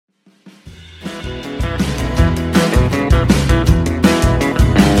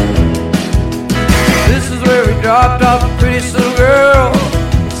dropped off the prettiest little girl,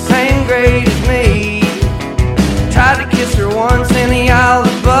 same grade as me. Tried to kiss her once in the aisle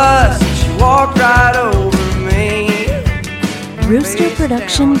of the bus, and she walked right over me. Rooster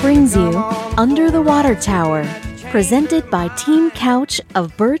Production brings you Under the Water Tower, presented by Team Couch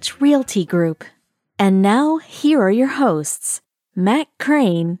of Birch Realty Group. And now, here are your hosts, Matt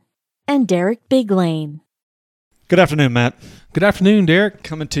Crane and Derek Biglane. Good afternoon, Matt. Good afternoon, Derek.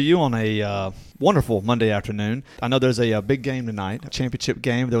 Coming to you on a wonderful Monday afternoon. I know there's a big game tonight, a championship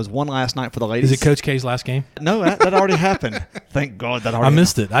game. There was one last night for the ladies. Is it Coach K's last game? No, that already happened. Thank God that already happened. I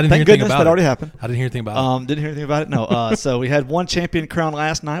missed it. I didn't hear anything about it. That already happened. I didn't hear anything about it. Didn't hear anything about it? No. So we had one champion crowned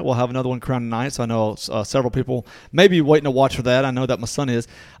last night. We'll have another one crowned tonight. So I know several people may be waiting to watch for that. I know that my son is.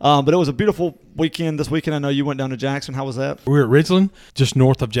 But it was a beautiful weekend this weekend. I know you went down to Jackson. How was that? We were at Ridgeland, just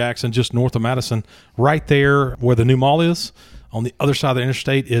north of Jackson, just north of Madison, right there where the new mall is. On the other side of the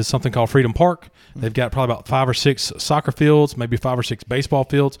interstate is something called Freedom Park. They've got probably about 5 or 6 soccer fields, maybe 5 or 6 baseball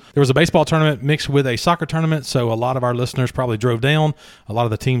fields. There was a baseball tournament mixed with a soccer tournament, so a lot of our listeners probably drove down. A lot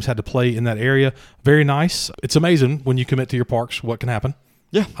of the teams had to play in that area. Very nice. It's amazing when you commit to your parks what can happen.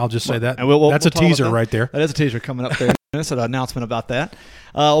 Yeah. I'll just say that. And that's a teaser right there. That is a teaser coming up there. That's an announcement about that.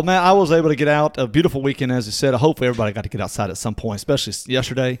 Well, Matt, I was able to get out. A beautiful weekend, as you said. Hopefully everybody got to get outside at some point, especially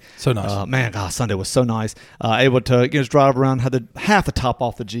yesterday. So nice. Man, God, Sunday was so nice. Able to just drive around, had half the top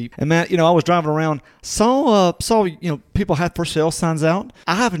off the Jeep. And, Matt, I was driving around, saw people had for sale signs out.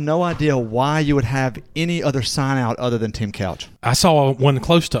 I have no idea why you would have any other sign out other than Team Couch. I saw one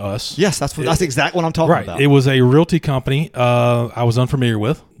close to us. Yes, that's exactly what I'm talking about. Right. It was a realty company I was unfamiliar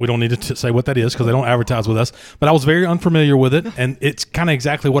with. We don't need to say what that is because they don't advertise with us. But I was very unfamiliar with it, and it's kind of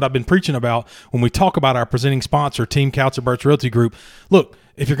exactly what I've been preaching about when we talk about our presenting sponsor, Team Couch of Birch Realty Group. Look,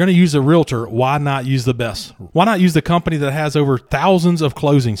 if you're going to use a realtor, why not use the best? Why not use the company that has over thousands of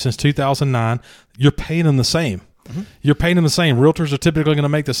closings since 2009? You're paying them the same. Mm-hmm. You're paying them the same. Realtors are typically going to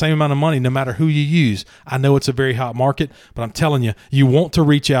make the same amount of money no matter who you use. I know it's a very hot market, but I'm telling you, you want to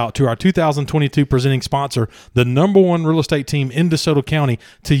reach out to our 2022 presenting sponsor, the number one real estate team in DeSoto County,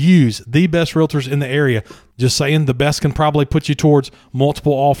 to use the best realtors in the area. Just saying, the best can probably put you towards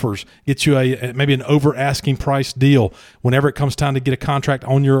multiple offers, get you maybe an over-asking price deal. Whenever it comes time to get a contract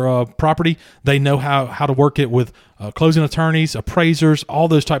on your property, they know how to work it with closing attorneys, appraisers, all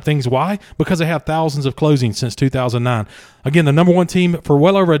those type things. Why? Because they have thousands of closings since 2009. Again, the number one team for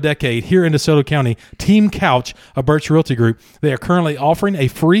well over a decade here in DeSoto County, Team Couch of Birch Realty Group. They are currently offering a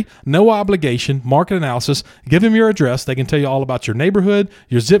free, no-obligation market analysis. Give them your address. They can tell you all about your neighborhood,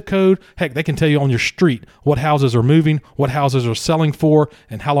 your zip code. Heck, they can tell you on your street what houses are moving, what houses are selling for,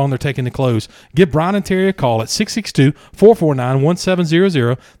 and how long they're taking to close. Give Brian and Terry a call at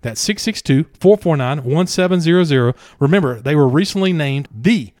 662-449-1700. That's 662-449-1700. Remember, they were recently named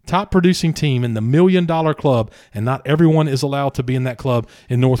the top producing team in the $1 Million Club, and not everyone is allowed to be in that club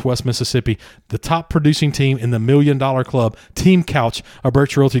in Northwest Mississippi. The top producing team in the $1 Million Club, Team Couch of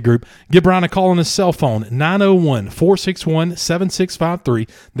Birch Realty Group. Give Brian a call on his cell phone, 901-461-7653.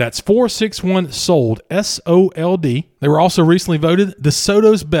 That's 461-SOLD, S-O-L-D. They were also recently voted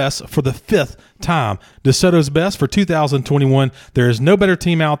DeSoto's Best for the 5th time. DeSoto's Best for 2021. There is no better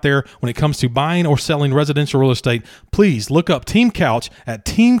team out there when it comes to buying or selling residential real estate. Please look up Team Couch at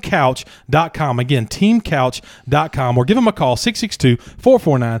teamcouch.com. Again, teamcouch.com, or give them a call,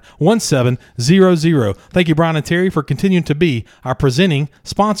 662-449-1700. Thank you, Brian and Terry, for continuing to be our presenting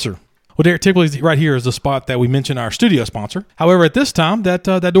sponsor. Well, Derek, typically right here is the spot that we mention our studio sponsor. However, at this time, that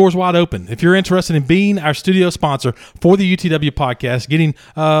door is wide open. If you're interested in being our studio sponsor for the UTW podcast, getting,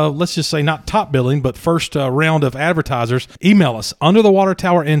 let's just say not top billing, but first round of advertisers, email us,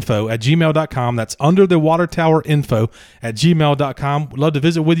 underthewatertowerinfo@gmail.com. That's underthewatertowerinfo@gmail.com. We'd love to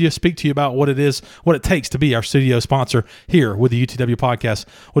visit with you, speak to you about what it takes to be our studio sponsor here with the UTW podcast.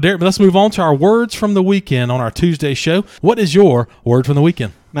 Well, Derek, let's move on to our words from the weekend on our Tuesday show. What is your word from the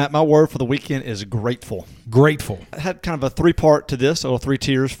weekend? Matt, my word for the weekend is grateful. Grateful. I had kind of a 3-part to this, or 3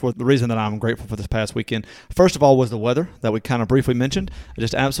 tiers for the reason that I'm grateful for this past weekend. First of all was the weather that we kind of briefly mentioned.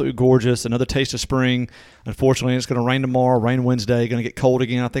 Just absolutely gorgeous. Another taste of spring. Unfortunately, it's going to rain tomorrow, rain Wednesday, going to get cold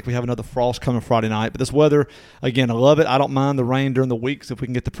again. I think we have another frost coming Friday night. But this weather, again, I love it. I don't mind the rain during the weeks. If we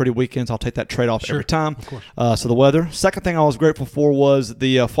can get the pretty weekends, I'll take that trade-off every time. Of course. So the weather. Second thing I was grateful for was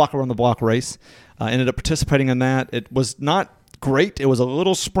the Flock Around the Block race. Ended up participating in that. It was not great. It was a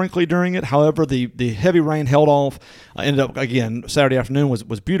little sprinkly during it. However, the heavy rain held off. Ended up, again, Saturday afternoon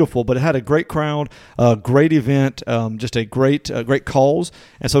was beautiful, but it had a great crowd, great event, just a great cause.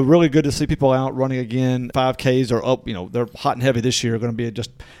 And so really good to see people out running again. 5Ks are up, they're hot and heavy this year. Going to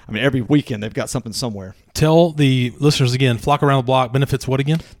be every weekend they've got something somewhere. Tell the listeners again, Flock Around the Block benefits what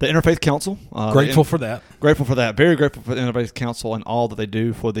again? The Interfaith Council. Grateful for that. Grateful for that. Very grateful for the Interfaith Council and all that they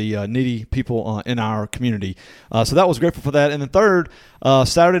do for the needy people in our community. So that was grateful for that. And then third,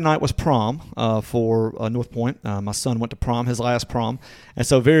 Saturday night was prom for North Point. My son went to prom, his last prom. And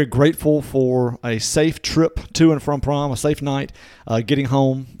so very grateful for a safe trip to and from prom, a safe night, getting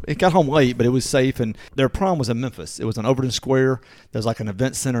home. It got home late, but it was safe. And their prom was in Memphis. It was in Overton Square. There's like an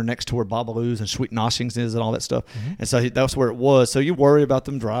event center next to where Babaloo's and Sweet Noshings is and all that stuff. Mm-hmm. And so that's where it was. So you worry about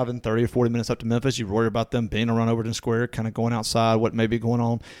them driving 30 or 40 minutes up to Memphis. You worry about them being around Overton Square, kind of going outside, what may be going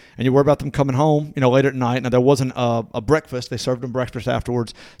on. And you worry about them coming home, later at night. Now, there wasn't a breakfast. They served them breakfast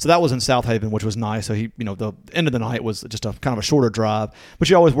afterwards. So that was in South Haven, which was nice. So the end of the night was just a kind of a shorter drive. But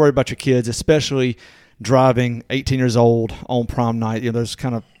you always worry about your kids, especially driving 18 years old on prom night. There's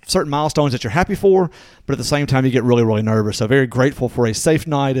kind of certain milestones that you're happy for, but at the same time you get really, really nervous. So very grateful for a safe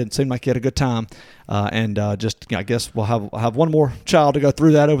night. It seemed like you had a good time. I guess we'll have one more child to go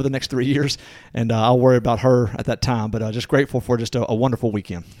through that over the next 3 years, and I'll worry about her at that time. But just grateful for just a wonderful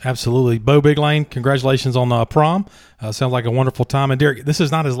weekend. Absolutely. Bo Big Lane, congratulations on prom. Sounds like a wonderful time. And Derek, this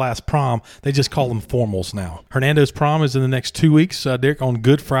is not his last prom. They just call them formals now. Hernando's prom is in the next 2 weeks, Derek, on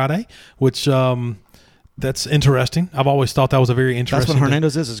Good Friday, which that's interesting. I've always thought that was a very interesting. That's what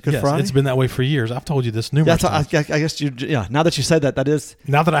Hernando's is Good Friday? It's been that way for years. I've told you this numerous times. I guess now that you said that is.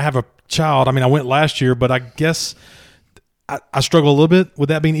 Now that I have a child, I went last year, but I guess I struggle a little bit with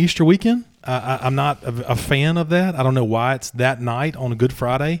that being Easter weekend. I'm not a fan of that. I don't know why it's that night on a Good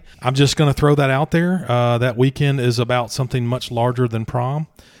Friday. I'm just going to throw that out there. That weekend is about something much larger than prom.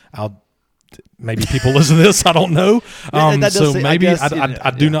 Maybe people listen to this. I don't know.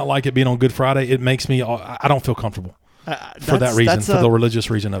 I do not like it being on Good Friday. It makes me. I don't feel comfortable for that reason, for the religious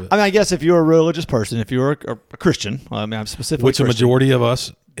reason of it. I guess if you're a religious person, if you're a Christian, I'm specifically which a majority of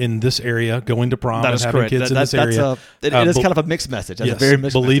us in this area going to prom and having kids in this area. It is kind of a mixed message. Yes, a very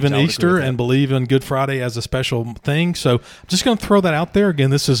mixed believe message. In Easter and believe in Good Friday as a special thing. So I'm just going to throw that out there. Again,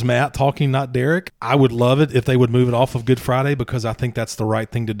 this is Matt talking, not Derek. I would love it if they would move it off of Good Friday because I think that's the right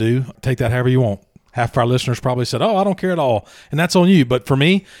thing to do. Take that however you want. Half of our listeners probably said, I don't care at all. And that's on you. But for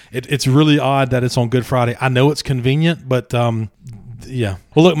me, it's really odd that it's on Good Friday. I know it's convenient, but yeah.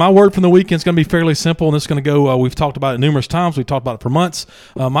 Well, look, my word from the weekend is going to be fairly simple, and it's going to go, we've talked about it numerous times. We've talked about it for months.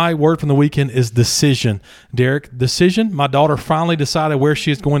 My word from the weekend is decision. Derek, decision. My daughter finally decided where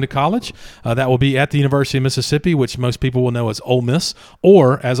she is going to college. That will be at the University of Mississippi, which most people will know as Ole Miss,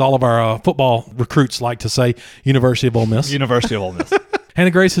 or as all of our football recruits like to say, University of Ole Miss. University of Ole Miss. Hannah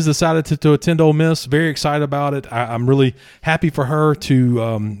Grace has decided to attend Ole Miss. Very excited about it. I'm really happy for her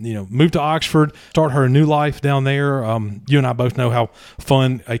to, move to Oxford, start her new life down there. You and I both know how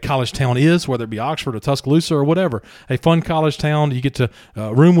fun a college town is, whether it be Oxford or Tuscaloosa or whatever. A fun college town. You get to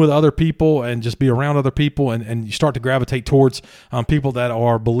room with other people and just be around other people, and you start to gravitate towards people that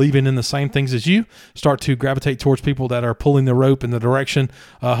are believing in the same things as you. Start to gravitate towards people that are pulling the rope in the direction,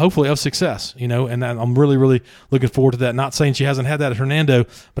 hopefully, of success. And I'm really, really looking forward to that. Not saying she hasn't had that at Hernando,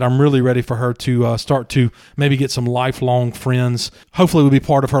 but I'm really ready for her to start to maybe get some lifelong friends. Hopefully we'll be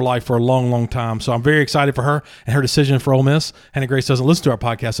part of her life for a long, long time. So I'm very excited for her and her decision for Ole Miss. Hannah Grace doesn't listen to our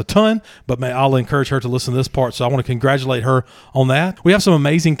podcast a ton, but I'll encourage her to listen to this part. So I want to congratulate her on that. We have some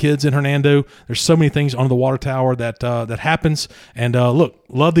amazing kids in Hernando. There's so many things under the water tower that happens. And look,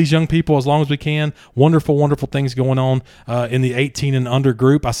 love these young people as long as we can. Wonderful, wonderful things going on in the 18 and under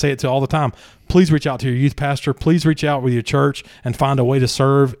group. I say it to all the time. Please reach out to your youth pastor. Please reach out with your church and find a way to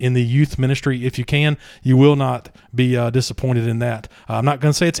serve in the youth ministry if you can. You will not be disappointed in that. I'm not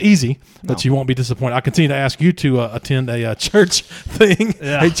going to say it's easy, but you won't be disappointed. I continue to ask you to attend a church thing,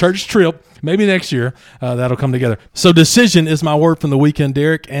 a church trip. Maybe next year that'll come together. So decision is my word from the weekend,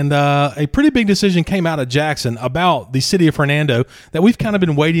 Derek. And a pretty big decision came out of Jackson about the city of Hernando that we've kind of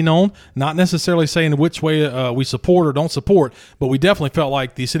been waiting on, not necessarily saying which way we support or don't support, but we definitely felt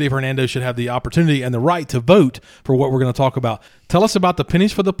like the city of Hernando should have the opportunity and the right to vote for what we're going to talk about. Tell us about the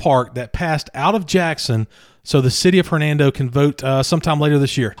Pennies for the Park that passed out of Jackson So the city of Hernando can vote sometime later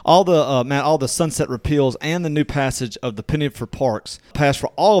this year. All the sunset repeals and the new passage of the penny for parks passed for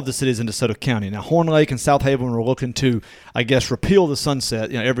all of the cities in DeSoto County. Now, Horn Lake and South Haven were looking to, I guess, repeal the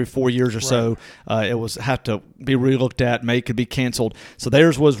sunset. Every 4 years or so, it was have to be relooked at. May could be canceled. So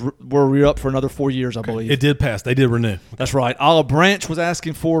theirs were re-up for another 4 years, I believe. It did pass. They did renew. That's right. Olive Branch was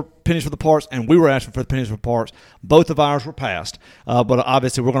asking for pennies for the parks, and we were asking for the pennies for the parks. Both of ours were passed, but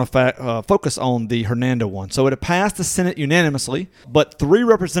obviously we're going to focus on the Hernando one. So it had passed the Senate unanimously, but 3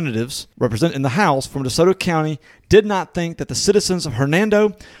 representatives in the House from DeSoto County did not think that the citizens of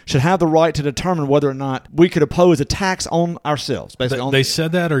Hernando should have the right to determine whether or not we could impose a tax on ourselves. They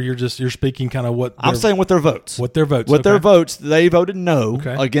said that, or you're speaking kind of what I'm saying with their votes. With their votes. With their votes, they voted no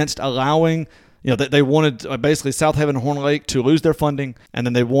against allowing. They wanted basically South Haven and Horn Lake to lose their funding, and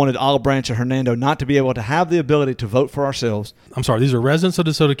then they wanted Olive Branch and Hernando not to be able to have the ability to vote for ourselves. I'm sorry, these are residents of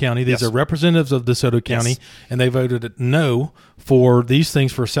DeSoto County. These are representatives of DeSoto County, and they voted no for these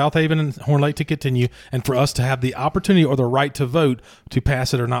things for South Haven and Horn Lake to continue, and for us to have the opportunity or the right to vote to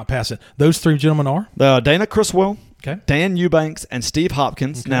pass it or not pass it. Those 3 gentlemen are? Dana Criswell, Dan Eubanks, and Steve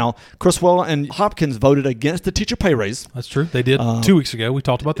Hopkins. Now, Criswell and Hopkins voted against the teacher pay raise. That's true. They did 2 weeks ago. We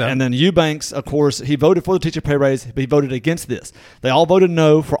talked about that. And then Eubanks, of course, he voted for the teacher pay raise, but he voted against this. They all voted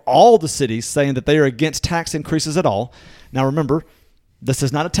no for all the cities, saying that they are against tax increases at all. Now, remember, this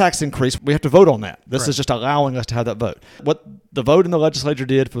is not a tax increase. We have to vote on that. This is just allowing us to have that vote. What the vote in the legislature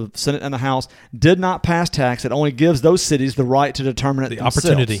did for the Senate and the House did not pass tax. It only gives those cities the right to determine it themselves.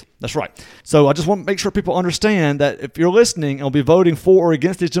 Opportunity. That's right. So I just want to make sure people understand that if you're listening and will be voting for or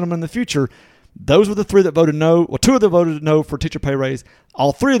against these gentlemen in the future, those were the 3 that voted no. Well, 2 of them voted no for teacher pay raise.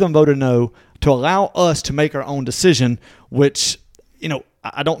 All 3 of them voted no to allow us to make our own decision, which,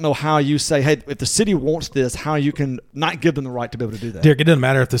 I don't know how you say, hey, if the city wants this, how you can not give them the right to be able to do that. Derek, it doesn't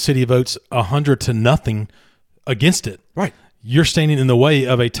matter if the city votes 100-0 against it. Right. You're standing in the way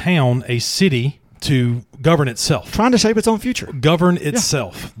of a town, a city, to govern itself. Trying to shape its own future. Govern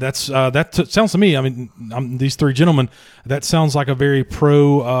itself. That's that sounds to me, these 3 gentlemen, that sounds like a very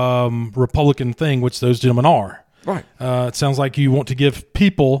pro-Republican thing, which those gentlemen are. Right. It sounds like you want to give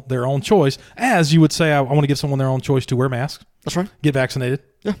people their own choice, as you would say, I want to give someone their own choice to wear masks. That's right. Get vaccinated.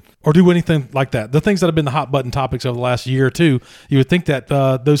 Yeah. Or do anything like that. The things that have been the hot button topics over the last year or two, you would think that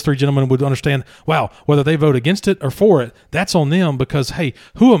those 3 gentlemen would understand, wow, whether they vote against it or for it, that's on them because, hey,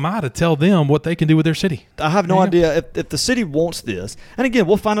 who am I to tell them what they can do with their city? I have no idea if the city wants this. And again,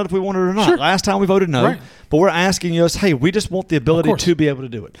 we'll find out if we want it or not. Sure. Last time we voted no, but we're asking us, hey, we just want the ability to be able to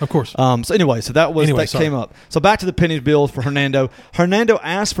do it. Of course. So anyway, that came up. So back to the pennies bill for Hernando. Hernando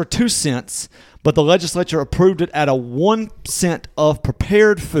asked for 2 cents, but the legislature approved it at a 1 cent of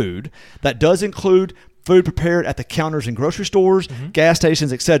prepared food. That does include food prepared at the counters in grocery stores, gas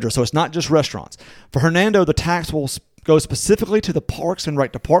stations, etc. So it's not just restaurants. For Hernando, the tax will go specifically to the Parks and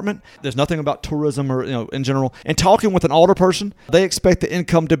Rec Department. There's nothing about tourism or in general. And talking with an alderperson, they expect the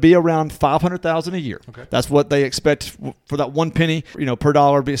income to be around $500,000 a year. Okay. That's what they expect for that 1 penny, per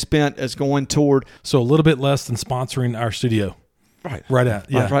dollar be spent as going toward. So a little bit less than sponsoring our studio. Right at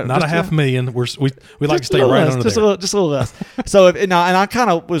not just, a $500,000. We like to stay right under there. Just a little less. So and I kind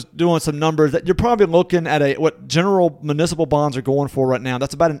of was doing some numbers that you're probably looking at what general municipal bonds are going for right now.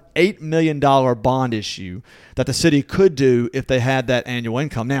 That's about an $8 million bond issue that the city could do if they had that annual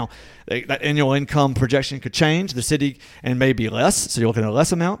income. Now, that annual income projection could change. The city and maybe less. So you're looking at a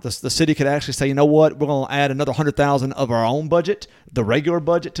less amount. The city could actually say, you know what, we're going to add another $100,000 of our own budget, the regular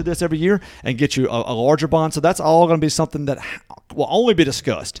budget, to this every year, and get you a larger bond. So that's all going to be something that will only be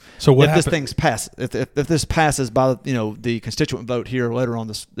discussed. So what if this passes by the constituent vote here later on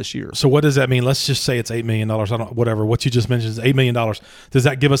this year. So what does that mean? Let's just say it's $8 million. What you just mentioned is $8 million. Does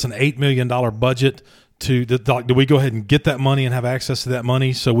that give us an $8 million budget? Do we go ahead and get that money and have access to that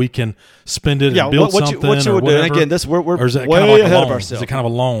money so we can spend it and build something? What you would do, and again, we're or is it way kind of like ahead a loan? of ourselves. Is it kind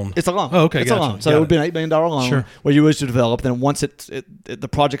of a loan? It's a loan. Oh, okay, it's a loan. So it would be an $8 million loan where you wish to develop. Then once the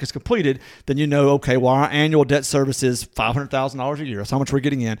project is completed, then okay, well, our annual debt service is $500,000 a year. That's how much we're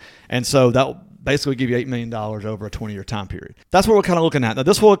getting in, and so that will basically give you $8 million over a 20-year time period. That's what we're kind of looking at. Now,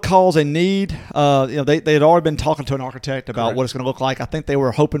 this will cause a need. They had already been talking to an architect about what it's going to look like. I think they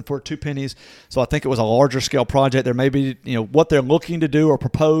were hoping for 2 pennies, so I think it was a larger scale project. There may be, what they're looking to do or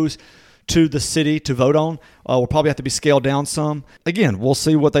propose to the city to vote on. Will probably have to be scaled down some. Again, we'll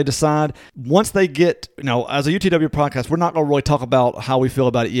see what they decide. Once they get, as a UTW podcast, we're not going to really talk about how we feel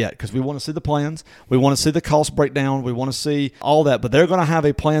about it yet because we want to see the plans. We want to see the cost breakdown. We want to see all that. But they're going to have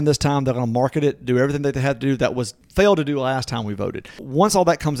a plan this time. They're going to market it, do everything that they had to do that was failed to do last time we voted. Once all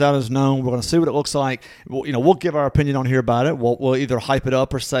that comes out as known, we're going to see what it looks like. We'll give our opinion on here about it. We'll either hype it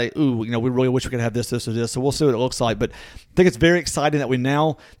up or say, ooh, we really wish we could have this, or this. So we'll see what it looks like. But I think it's very exciting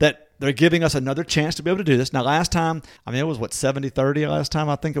that they're giving us another chance to be able to do this. Now, last time, it was 70-30 last time.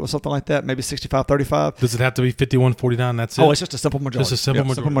 I think it was something like that, maybe 65-35. Does it have to be 51-49? That's it? Oh, it's just a simple majority. Just a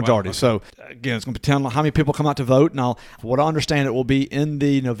simple majority. Wow. So, again, it's going to depend on how many people come out to vote. Now, what I understand, it will be in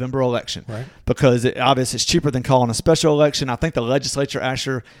the November election. Right. Because obviously it's cheaper than calling a special election. I think the legislature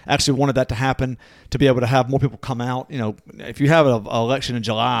actually wanted that to happen to be able to have more people come out. If you have an election in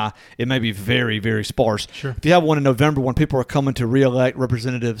July, it may be very, very sparse. Sure. If you have one in November when people are coming to re-elect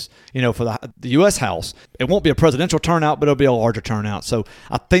representatives, for the U.S. House, it won't be a presidential turnout, but it'll be a larger turnout. So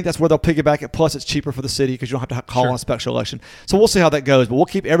I think that's where they'll piggyback it. Plus, it's cheaper for the city because you don't have to call on a special election. So we'll see how that goes. But we'll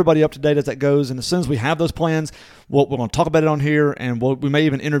keep everybody up to date as that goes. And as soon as we have those plans, we're going to talk about it on here. And we may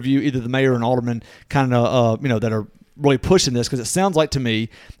even interview either the mayor and alderman kind of, that are really pushing this, because it sounds like to me,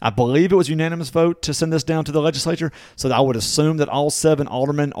 I believe it was unanimous vote to send this down to the legislature, so that I would assume that all 7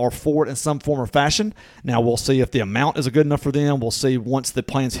 aldermen are for it in some form or fashion. Now we'll see if the amount is good enough for them. We'll see once the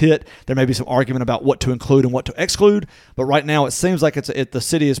plans hit. There may be some argument about what to include and what to exclude, but right now it seems like the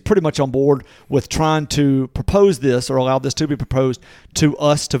city is pretty much on board with trying to propose this, or allow this to be proposed to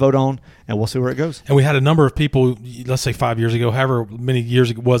us to vote on, and we'll see where it goes. And we had a number of people, let's say 5 years ago, however many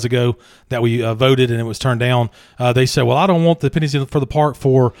years it was ago, that we voted and it was turned down. They said, well, I don't want the pennies for the park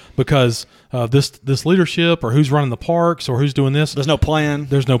because this leadership, or who's running the parks, or who's doing this. There's no plan.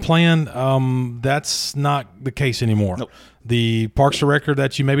 That's not the case anymore. Nope. The parks director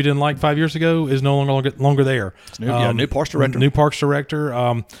that you maybe didn't like 5 years ago is no longer there. New parks director. New parks director.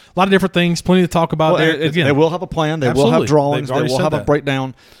 A lot of different things. Plenty to talk about there. Again, they will have a plan. They will have drawings. They will have a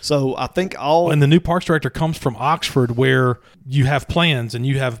breakdown. So I think and the new parks director comes from Oxford, where you have plans and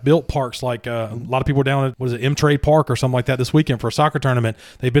you have built parks. Like a lot of people were down at M-Trade Park or something like that this weekend for a soccer tournament.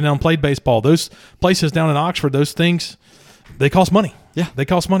 They've been down and played baseball. Those places down in Oxford, those things, they cost money. Yeah. They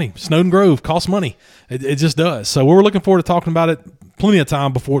cost money. Snowden Grove costs money. It just does. So we're looking forward to talking about it. Plenty of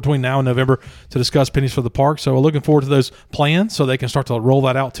time between now and November to discuss pennies for the park. So we're looking forward to those plans so they can start to roll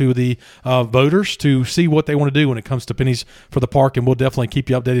that out to the voters to see what they want to do when it comes to pennies for the park. And we'll definitely keep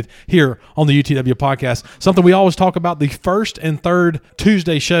you updated here on the UTW podcast. Something we always talk about, the first and third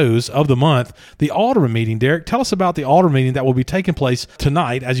Tuesday shows of the month, the Alderman meeting. Derek, tell us about the Alderman meeting that will be taking place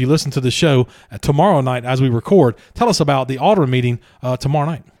tonight as you listen to the show, tomorrow night as we record. Tell us about the Alderman meeting tomorrow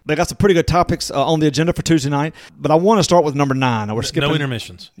night. They got some pretty good topics on the agenda for Tuesday night, but I want to start with number 9. We're skipping no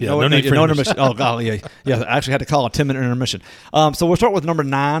intermissions. Yeah, no need for intermission. Oh, golly, yeah. I actually had to call a 10-minute intermission. So we'll start with number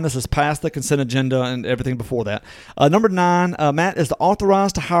 9. This is past the consent agenda and everything before that. Number 9, Matt, is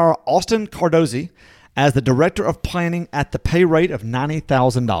authorized to hire Austin Cardozi as the Director of Planning at the pay rate of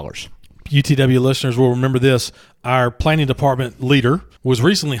 $90,000. UTW listeners will remember this. Our planning department leader was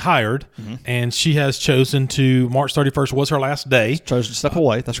recently hired, and she has chosen to, March 31st was her last day. Chose to step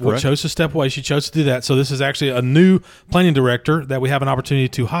away. That's correct. Chose to step away. She chose to do that. So this is actually a new planning director that we have an opportunity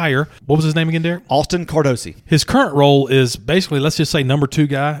to hire. What was his name again, Derek? Austin Cardozi. His current role is basically, let's just say, number 2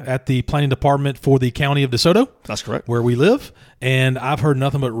 guy at the planning department for the county of DeSoto. That's correct. Where we live. And I've heard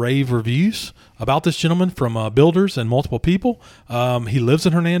nothing but rave reviews about this gentleman from builders and multiple people. He lives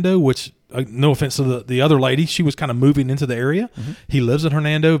in Hernando, which, no offense to the other lady, she was kind of moving into the area. He lives in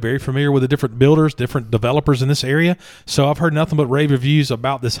Hernando, very familiar with the different builders, different developers in this area. So I've heard nothing but rave reviews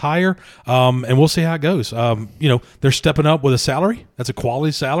about this hire, and we'll see how it goes. They're stepping up with a salary. That's a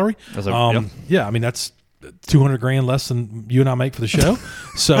quality salary. Yeah, I mean, that's $200,000 less than you and I make for the show.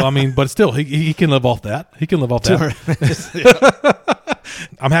 So, I mean, but still, he can live off that. He can live off that.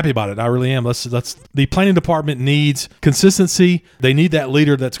 I'm happy about it. I really am. The planning department needs consistency. They need that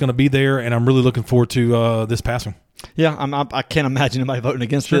leader that's going to be there, and I'm really looking forward to this passing. Yeah, I can't imagine anybody voting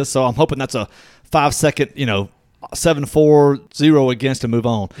against this, so I'm hoping that's a 5-second, 7-4-0 against and move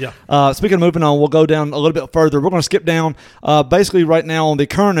on. Yeah. Speaking of moving on, we'll go down a little bit further. We're going to skip down. Basically, right now on the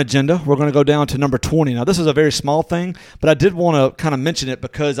current agenda, we're going to go down to number 20. Now, this is a very small thing, but I did want to kind of mention it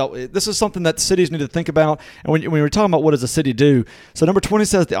because this is something that cities need to think about. And when we're talking about what does a city do, so number 20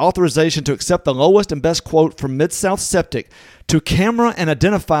 says the authorization to accept the lowest and best quote from Mid-South Septic to camera and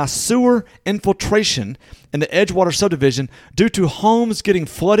identify sewer infiltration in the Edgewater subdivision due to homes getting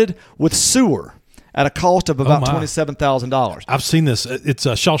flooded with sewer at a cost of about $27,000. I've seen this. It's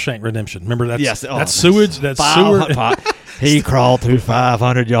a Shawshank Redemption. Remember that? Yes. That's sewage. That's sewer. He crawled through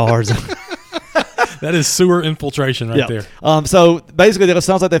 500 yards. That is sewer infiltration right there. So basically, it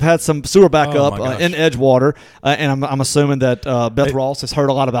sounds like they've had some sewer backup Oh, in Edgewater, and I'm assuming that Beth Ross has heard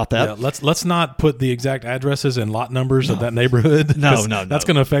a lot about that. Yeah, let's not put the exact addresses and lot numbers of that neighborhood. No. That's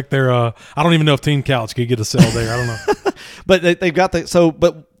going to affect their. I don't even know if Team Couch could get a sale there. I don't know. But they've got but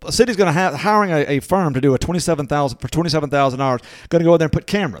the city's going to have hiring a firm to do $27,000 going to go in there and put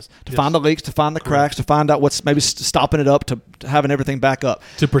cameras to find the leaks, to find the cracks, to find out what's maybe stopping it up, to having everything back up,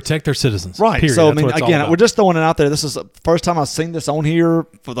 to protect their citizens. Right. Period. So That's what it's all again, about. we're just throwing it out there. This is the first time I've seen this on here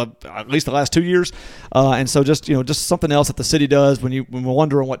for at least the last 2 years, and so just something else that the city does when we're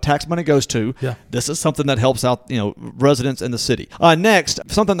wondering what tax money goes to. Yeah. This is something that helps out residents in the city. Next,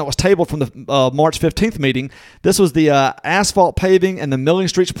 something that was tabled from the March 15th meeting. This was the asphalt paving and the Milling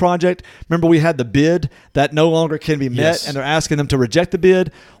Streets project. Remember, we had the bid that no longer can be met, Yes. and they're asking them to reject the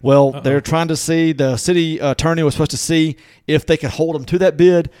bid. Well, they're trying to see, the city attorney was supposed to see if they could hold them to that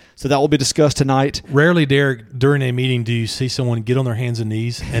bid. So that will be discussed tonight. Rarely, Derek, during a meeting, do you see someone get on their hands and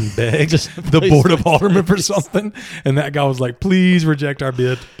knees and beg the please, Board of Aldermen for something? And that guy was like, please reject our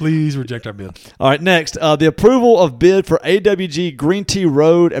bid. Please reject our bid. All right, next, the approval of bid for AWG Green Tea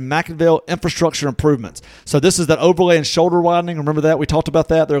Road and McInville infrastructure improvements. So this is that overlay and shoulder widening. Remember that? We talked about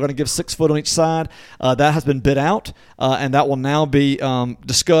that. They're going to give 6 foot on each side. That has been bid out, and that will now be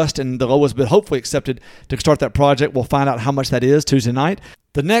discussed, and the lowest bid hopefully accepted to start that project. We'll find out how much that is Tuesday night.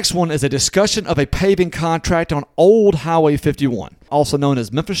 The next one is a discussion of a paving contract on Old Highway 51, also known as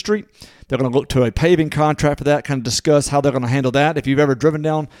Memphis Street. They're going to look to a paving contract for that, kind of discuss how they're going to handle that. If you've ever driven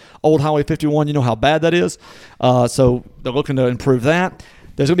down Old Highway 51, you know how bad that is. So they're looking to improve that.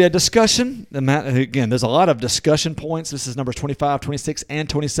 There's going to be a discussion. Again, there's a lot of discussion points. This is numbers 25, 26, and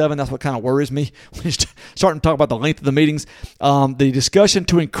 27. That's what kind of worries me when you start to talk about the length of the meetings. The discussion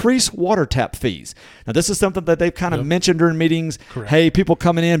to increase water tap fees. Now, this is something that they've kind of mentioned during meetings. Correct. Hey, people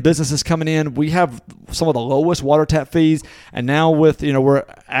coming in, businesses coming in. We have some of the lowest water tap fees. And now with, we're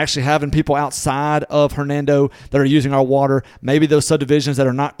actually having people outside of Hernando that are using our water. Maybe those subdivisions that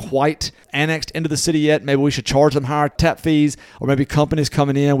are not quite annexed into the city yet, maybe we should charge them higher tap fees, or maybe companies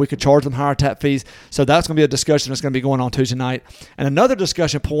coming in, we could charge them higher tap fees. So that's going to be a discussion that's going to be going on Tuesday night. And another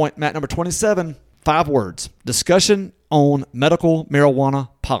discussion point, Matt, number 27, 5 words. Discussion on medical marijuana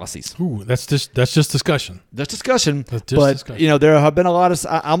policies. Ooh, that's just discussion. That's discussion. That's just but, discussion. there have been a lot of...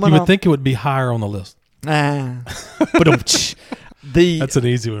 You would think it would be higher on the list. That's That's an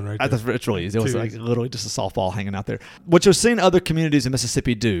easy one right there. It's really easy. It was Too like easy. literally just a softball hanging out there. What you're seeing other communities in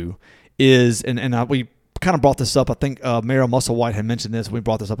Mississippi do is, we kind of brought this up. I think Mayor Musselwhite had mentioned this. We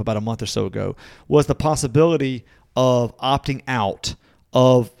brought this up about a month or so ago. Was the possibility of opting out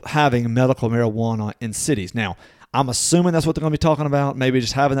of having medical marijuana in cities. Now, I'm assuming that's what they're going to be talking about. Maybe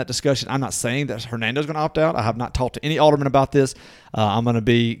just having that discussion. I'm not saying that Hernando's going to opt out. I have not talked to any alderman about this. I'm going to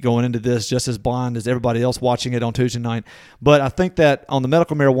be going into this just as blind as everybody else watching it on Tuesday night. But I think that on the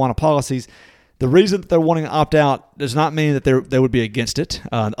medical marijuana policies, the reason that they're wanting to opt out does not mean that they would be against it.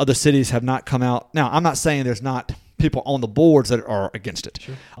 Other cities have not come out. Now, I'm not saying there's not people on the boards that are against it.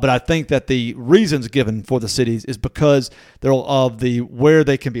 Sure. But I think that the reasons given for the cities is because they're of where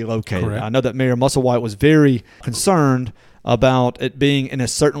they can be located. Correct. I know that Mayor Musselwhite was very concerned about it being in a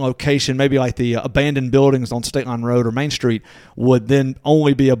certain location, maybe like the abandoned buildings on State Line Road or Main Street would then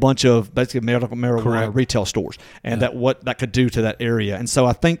only be a bunch of basically medical marijuana Correct. retail stores, and that what that could do to that area. And so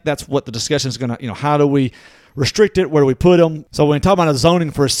I think that's what the discussion is going to, how do we restrict it? Where do we put them? So when you talk about a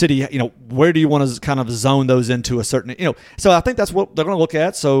zoning for a city, where do you want to kind of zone those into a certain, so I think that's what they're going to look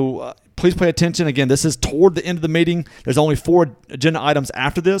at. So please pay attention. Again, this is toward the end of the meeting. There's only 4 agenda items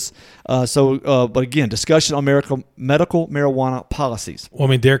after this. But again, discussion on medical marijuana policies.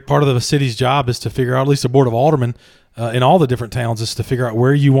 Well, Derek, part of the city's job is to figure out, at least the Board of Aldermen in all the different towns, is to figure out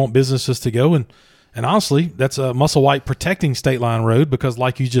where you want businesses to go. And honestly, that's Musselwhite protecting State Line Road because,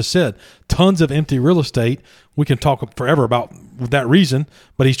 like you just said, tons of empty real estate. We can talk forever about that reason,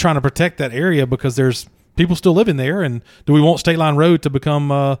 but he's trying to protect that area because there's people still living there. And do we want State Line Road to become,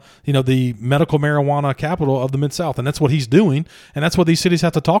 the medical marijuana capital of the Mid-South? And that's what he's doing, and that's what these cities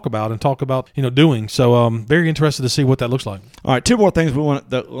have to talk about doing. So very interested to see what that looks like. All right, 2 more things we want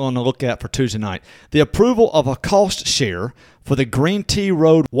to look at for Tuesday night. The approval of a cost share for the Green Tea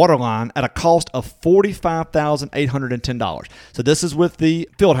Road water line at a cost of $45,810. So this is with the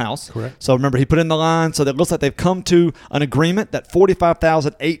field house. Correct. So remember, he put in the line, so that looks like they've come to an agreement that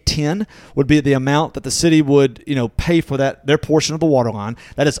 $45,810 would be the amount that the city would, pay for their portion of the water line.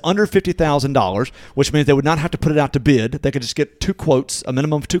 That is under $50,000, which means they would not have to put it out to bid. They could just get 2 quotes, a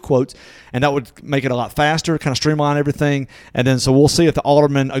minimum of 2 quotes, and that would make it a lot faster, kind of streamline everything. And then so we'll see if the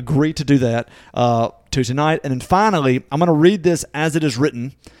aldermen agree to do that Tuesday night. And then finally, I'm going to read this as it is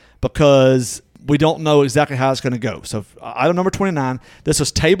written because we don't know exactly how it's going to go. So item number 29, this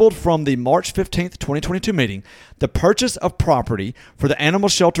was tabled from the March 15th, 2022 meeting. The purchase of property for the animal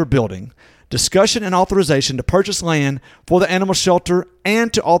shelter building, discussion and authorization to purchase land for the animal shelter,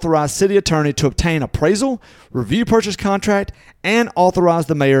 and to authorize city attorney to obtain appraisal, review purchase contract, and authorize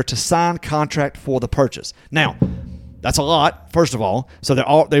the mayor to sign contract for the purchase. Now, that's a lot, first of all. So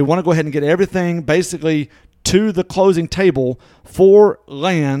they want to go ahead and get everything basically to the closing table for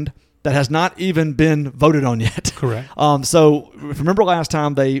land that has not even been voted on yet. Correct. So if you remember last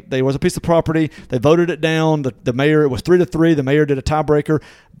time, there was a piece of property. They voted it down. The mayor, it was 3-3. The mayor did a tiebreaker,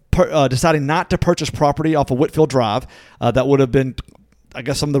 deciding not to purchase property off of Whitfield Drive. That would have been, I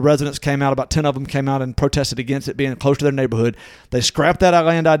guess some of the residents came out, about 10 of them came out and protested against it being close to their neighborhood. They scrapped that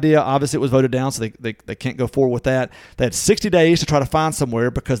land idea. Obviously, it was voted down, so they can't go forward with that. They had 60 days to try to find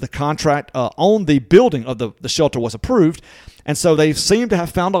somewhere because the contract on the building of the shelter was approved. And so they seem to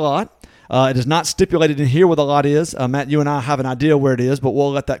have found a lot. It is not stipulated in here where the lot is. Matt, you and I have an idea where it is, but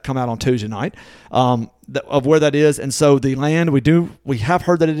we'll let that come out on Tuesday night of where that is. And so the land, we have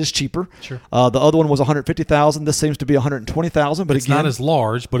heard that it is cheaper. Sure. The other one was $150,000. This seems to be $120,000. But it's not as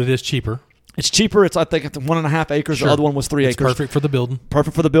large, but it is cheaper. It's cheaper. I think it's 1.5 acres. Sure. The other one was 3 acres. Perfect for the building.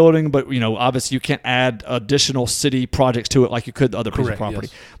 Perfect for the building, but obviously you can't add additional city projects to it like you could the other piece of property.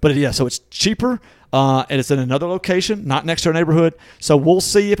 Yes. But so it's cheaper, and it's in another location, not next to our neighborhood. So we'll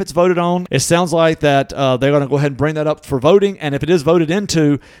see if it's voted on. It sounds like that they're going to go ahead and bring that up for voting, and if it is voted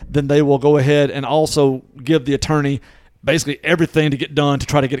into, then they will go ahead and also give the attorney basically everything to get done to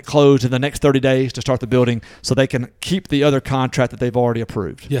try to get it closed in the next 30 days to start the building so they can keep the other contract that they've already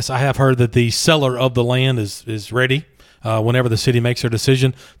approved. Yes, I have heard that the seller of the land is ready whenever the city makes their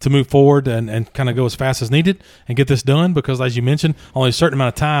decision to move forward and kind of go as fast as needed and get this done, because as you mentioned, only a certain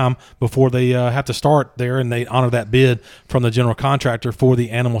amount of time before they have to start there, and they honor that bid from the general contractor for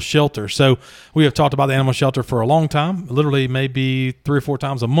the animal shelter. So we have talked about the animal shelter for a long time, literally maybe 3 or 4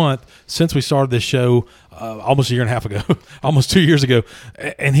 times a month since we started this show almost a year and a half ago, almost 2 years ago.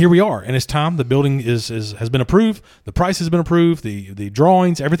 And here we are, and it's time. The building has been approved. The price has been approved. The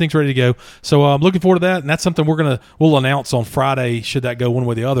drawings, everything's ready to go. So I'm looking forward to that, and that's something we'll announce on Friday, should that go one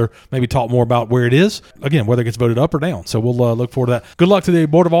way or the other. Maybe talk more about where it is, again, whether it gets voted up or down. So we'll look forward to that. Good luck to the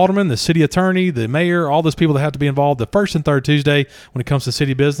Board of Aldermen, the city attorney, the mayor, all those people that have to be involved the first and third Tuesday when it comes to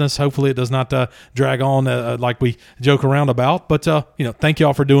city business. Hopefully it does not drag on like we joke around about. But thank you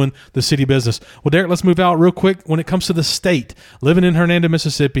all for doing the city business. Well, Derek, let's move out real quick. When it comes to the state, living in Hernando,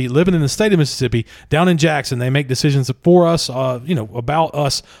 Mississippi, living in the state of Mississippi, down in Jackson, they make decisions for us, about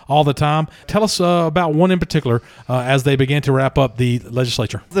us all the time. Tell us about one in particular as they began to wrap up the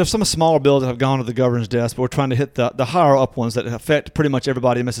legislature. There's some smaller bills that have gone to the governor's desk, but we're trying to hit the higher up ones that affect pretty much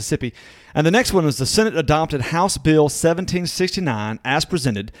everybody in Mississippi. And the next one is the Senate adopted House Bill 1769 as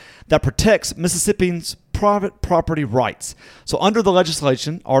presented that protects Mississippians' private property rights. So under the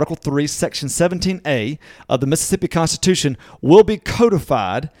legislation, Article 3, Section 17A of the Mississippi Constitution will be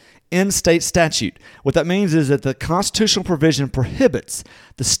codified in state statute. What that means is that the constitutional provision prohibits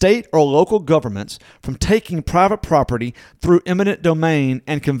the state or local governments from taking private property through eminent domain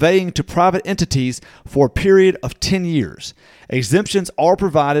and conveying to private entities for a period of 10 years. Exemptions are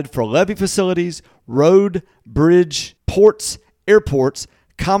provided for levee facilities, road, bridge, ports, airports,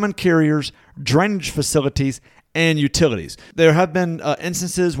 common carriers, drainage facilities, and utilities. There have been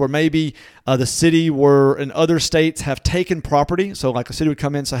instances where maybe the city in other states have taken property. So like a city would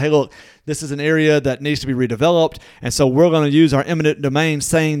come in and say, hey, look, this is an area that needs to be redeveloped. And so we're going to use our eminent domain,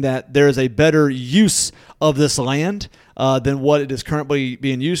 saying that there is a better use of this land than what it is currently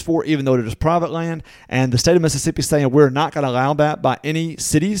being used for, even though it is private land. And the state of Mississippi is saying we're not going to allow that by any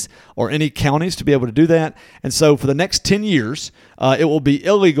cities or any counties to be able to do that. And so for the next 10 years, it will be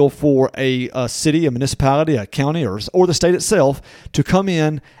illegal for a city, a municipality, a county, or the state itself to come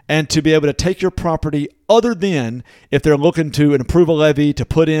in and to be able to take your property, other than if they're looking to improve a levee, to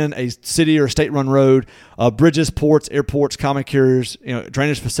put in a city or state-run road, bridges, ports, airports, common carriers,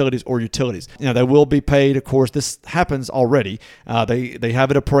 drainage facilities, or utilities. They will be paid. Of course, this happens already. They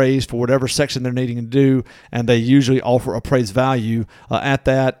have it appraised for whatever section they're needing to do, and they usually offer appraised value at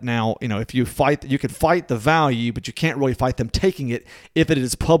that. Now, if you could fight the value, but you can't really fight them taking it if it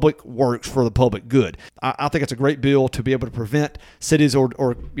is public works for the public good. I think it's a great bill to be able to prevent cities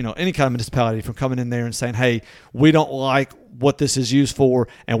or any kind of municipality from coming in there and saying, hey, we don't like what this is used for,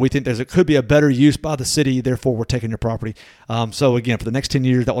 and we think it could be a better use by the city. Therefore, we're taking your property. So again, for the next 10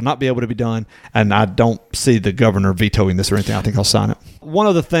 years, that will not be able to be done, and I don't see the governor vetoing this or anything. I think I'll sign it. One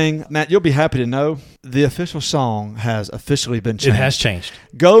other thing, Matt, you'll be happy to know, the official song has officially been changed. It has changed.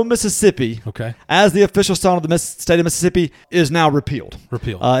 Go Mississippi, Okay. as the official song of the state of Mississippi, is now repealed.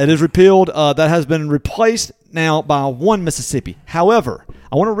 Repealed. It is repealed. That has been replaced now by One Mississippi. However,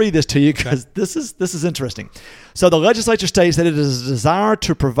 I want to read this to you because this is interesting. So the legislature states that it is a desire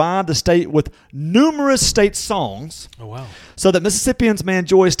to provide the state with numerous state songs. Oh, wow. So that Mississippians may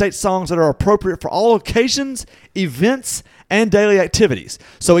enjoy state songs that are appropriate for all occasions, events, and daily activities.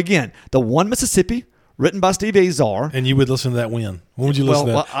 So again, the One Mississippi, written by Steve Azar. And you would listen to that when? When would you listen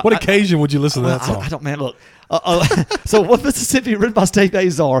to that? Well, What occasion would you listen to that song? I don't, man, look. So One Mississippi, written by Steve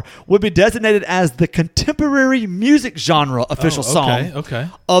Azar, would be designated as the contemporary music genre official song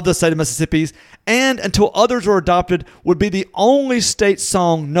of the state of Mississippi, and until others are adopted, would be the only state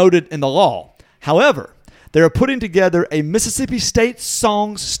song noted in the law. However, they are putting together a Mississippi State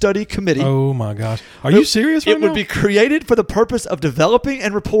Songs Study Committee. Oh, my gosh. Are you serious right It now? would be created for the purpose of developing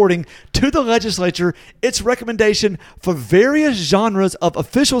and reporting to the legislature its recommendation for various genres of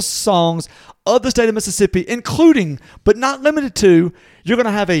official songs of the state of Mississippi, including, but not limited to, you're going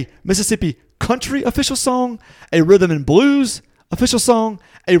to have a Mississippi country official song, a rhythm and blues official song,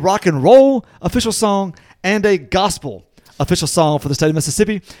 a rock and roll official song, and a gospel official song for the state of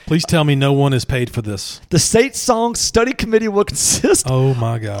Mississippi. Please tell me no one is paid for this. The State Song Study Committee will consist Oh,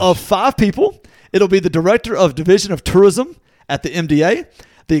 my gosh. of 5 people. It'll be the director of Division of Tourism at the MDA,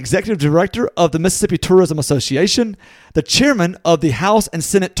 the executive director of the Mississippi Tourism Association, the chairman of the House and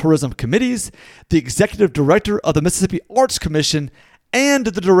Senate Tourism Committees, the executive director of the Mississippi Arts Commission, and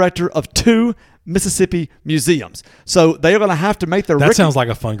the director of 2 Mississippi museums. So they are going to have to make their That sounds like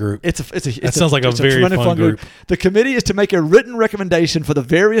a fun group. That sounds like a very tremendous fun group. The committee is to make a written recommendation for the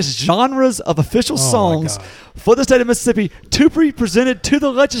various genres of official songs God. for the state of Mississippi to be presented to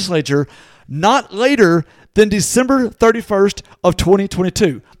the legislature not later than December 31st of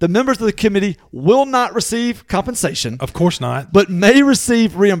 2022. The members of the committee will not receive compensation, Of course not. but may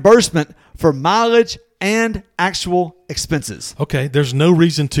receive reimbursement for mileage and actual expenses. Okay, there's no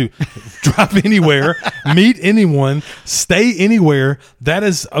reason to drive anywhere, meet anyone, stay anywhere. That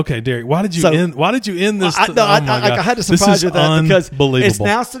is okay, Derek. Why did you end this? I had to surprise you with that because unbelievable. it's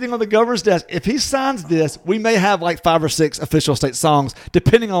now sitting on the governor's desk. If he signs this, we may have like 5 or 6 official state songs,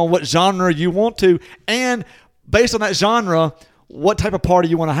 depending on what genre you want to, and based on that genre, what type of party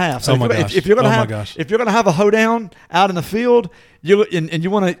you want to have. So if you're going to have a hoedown out in the field, and you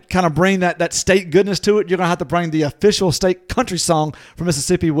want to kind of bring that state goodness to it, you're going to have to bring the official state country song from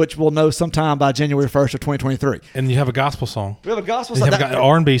Mississippi, which we'll know sometime by January 1st of 2023. And you have a gospel song. We have a gospel You song. have an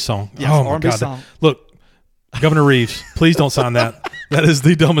R&B song. Yes, oh my R&B God. song. Look, Governor Reeves, please don't sign that. That is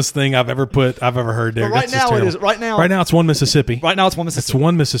the dumbest thing I've ever heard, Derek. Right now it's One Mississippi. Right now it's One Mississippi. It's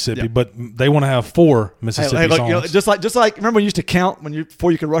One Mississippi, Yeah. but they want to have 4 Mississippi look, songs. just like remember when you used to count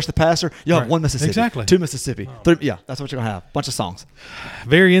before you could rush the passer, you have Right. 1 Mississippi, Exactly. 2 Mississippi, 3, that's what you're gonna have. Bunch of songs.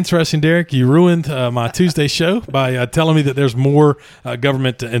 Very interesting, Derek. You ruined my Tuesday show by telling me that there's more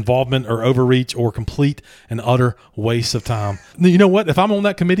government involvement or overreach or complete and utter waste of time. You know what? If I'm on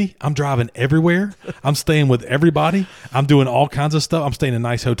that committee, I'm driving everywhere. I'm staying with everybody. I'm doing all kinds of stuff. I'm staying in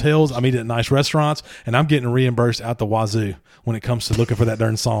nice hotels. I'm eating at nice restaurants, and I'm getting reimbursed out the wazoo when it comes to looking for that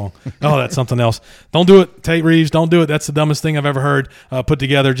darn song. Oh, that's something else. Don't do it, Tate Reeves. Don't do it. That's the dumbest thing I've ever heard put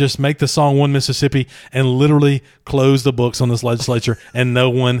together. Just make the song One Mississippi and literally close the books on this legislature, and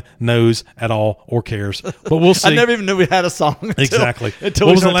no one knows at all or cares. But we'll see. I never even knew we had a song. Exactly. Until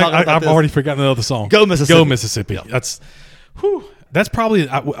What we was the started talking about I've this. already forgotten the other song. Go Mississippi. Go Mississippi. Yeah. That's probably a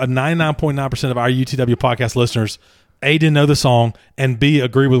 99.9% of our UTW podcast listeners A, didn't know the song, and B,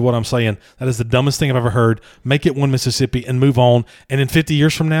 agree with what I'm saying. That is the dumbest thing I've ever heard. Make it One Mississippi and move on. And in 50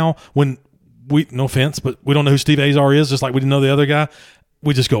 years from now, when no offense, but we don't know who Steve Azar is, just like we didn't know the other guy,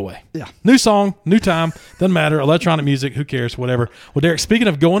 we just go away. Yeah. New song, new time, doesn't matter. Electronic music, who cares, whatever. Well, Derek, speaking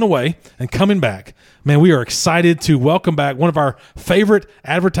of going away and coming back, man, we are excited to welcome back one of our favorite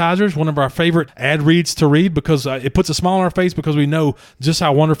advertisers, one of our favorite ad reads to read, because it puts a smile on our face because we know just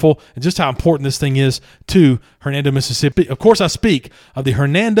how wonderful and just how important this thing is to Hernando, Mississippi. Of course, I speak of the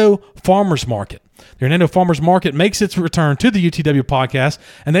Hernando Farmers Market. The Hernando Farmers Market makes its return to the UTW podcast,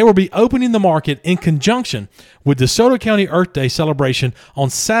 and they will be opening the market in conjunction with DeSoto County Earth Day celebration on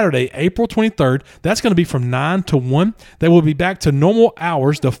Saturday, April 23rd. That's going to be from 9 to 1. They will be back to normal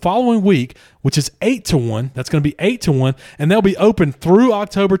hours the following week, which is 8 to 1. That's going to be 8 to 1, and they'll be open through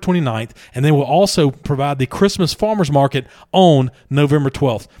October 29th, and they will also provide the Christmas Farmers Market on November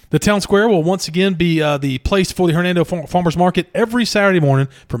 12th. The town square will once again be the place for the Hernando Farmers Market every Saturday morning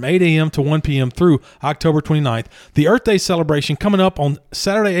from 8 a.m. to 1 p.m. through October 29th. The Earth Day celebration coming up on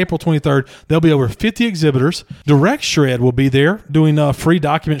Saturday, April 23rd. There'll be over 50 exhibitors. Direct Shred will be there doing free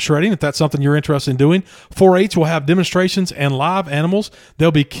document shredding if that's something you're interested in doing. 4-H will have demonstrations and live animals.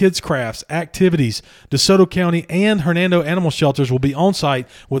 There'll be kids crafts, activities. DeSoto County and Hernando Animal Shelters will be on site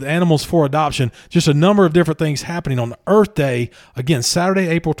with animals for adoption. Just a number of different things happening on Earth Day. Again, Saturday,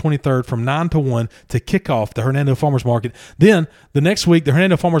 April 23rd from 9 to 1 to kick off the Hernando Farmers Market. Then the next week, the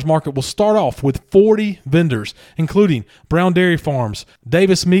Hernando Farmers Market will start off with 40 vendors, including Brown Dairy Farms,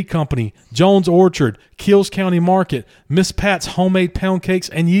 Davis Meat Company, Jones Orchard, Keels County Market, Miss Pat's Homemade Pound Cakes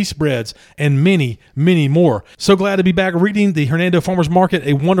and Yeast Breads, and many, many more. So glad to be back reading the Hernando Farmers Market,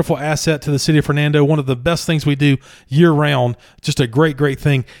 a wonderful asset to the city of Hernando, one of the best things we do year-round, just a great, great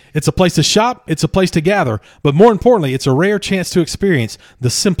thing. It's a place to shop, it's a place to gather, but more importantly, it's a rare chance to experience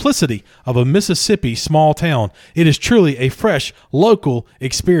the simplicity of a Mississippi small town. It is truly a fresh, local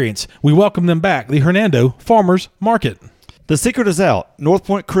experience. We welcome them back, the Hernando Farmers Market. The secret is out. North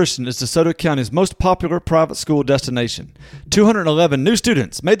Point Christian is DeSoto County's most popular private school destination. 211 new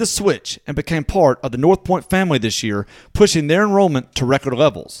students made the switch and became part of the North Point family this year, pushing their enrollment to record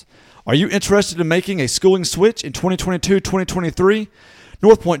levels. Are you interested in making a schooling switch in 2022-2023?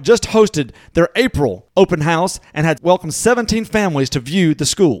 North Point just hosted their April open house and had welcomed 17 families to view the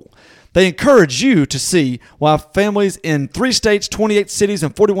school. They encourage you to see why families in 3 states, 28 cities,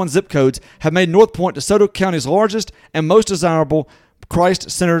 and 41 zip codes have made North Point DeSoto County's largest and most desirable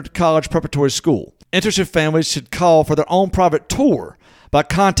Christ-centered college preparatory school. Interested families should call for their own private tour by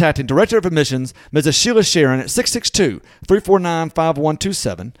contacting Director of Admissions, Mrs. Sheila Sharon at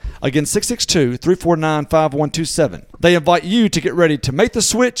 662-349-5127. Again, 662-349-5127. They invite you to get ready to make the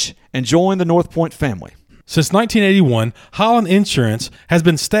switch and join the North Point family. Since 1981, Holland Insurance has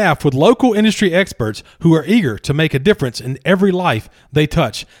been staffed with local industry experts who are eager to make a difference in every life they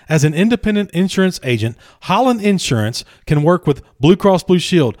touch. As an independent insurance agent, Holland Insurance can work with Blue Cross Blue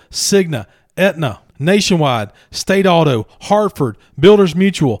Shield, Cigna, Aetna, Nationwide, State Auto, Hartford, Builders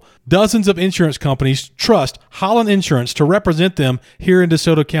Mutual. Dozens of insurance companies trust Holland Insurance to represent them here in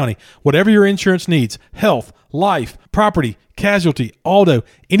DeSoto County. Whatever your insurance needs, health, life, property, casualty, auto,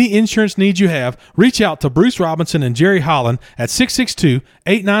 any insurance needs you have, reach out to Bruce Robinson and Jerry Holland at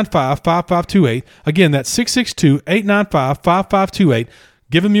 662-895-5528. Again, that's 662-895-5528.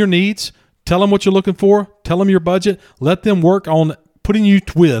 Give them your needs. Tell them what you're looking for. Tell them your budget. Let them work on putting you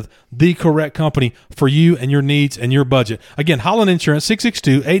with the correct company for you and your needs and your budget. Again, Holland Insurance,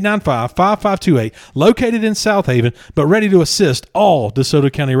 662-895-5528, located in South Haven, but ready to assist all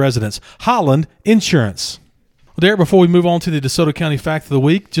DeSoto County residents. Holland Insurance. Well, Derek, before we move on to the DeSoto County Fact of the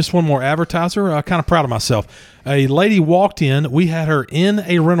Week, just one more advertiser. Kind of proud of myself. A lady walked in. We had her in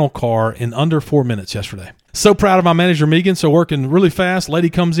a rental car in under 4 minutes yesterday. So proud of my manager, Megan. So working really fast. Lady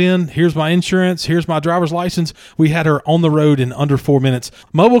comes in. Here's my insurance. Here's my driver's license. We had her on the road in under 4 minutes.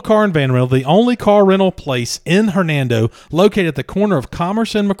 Mobile Car and Van Rental, the only car rental place in Hernando, located at the corner of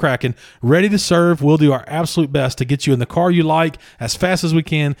Commerce and McCracken, ready to serve. We'll do our absolute best to get you in the car you like as fast as we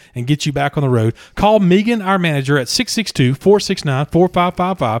can and get you back on the road. Call Megan, our manager, at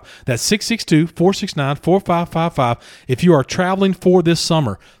 662-469-4555. That's 662-469-4555. If you are traveling for this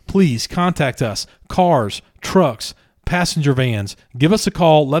summer, please contact us. Cars, trucks, passenger vans. Give us a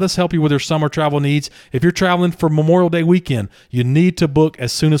call. Let us help you with your summer travel needs. If you're traveling for Memorial Day weekend, you need to book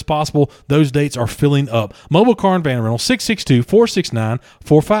as soon as possible. Those dates are filling up. Mobile Car and Van Rental,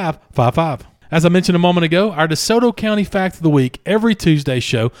 662-469-4555. As I mentioned a moment ago, our DeSoto County Fact of the Week every Tuesday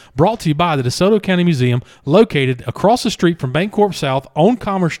show brought to you by the DeSoto County Museum, located across the street from Bancorp South on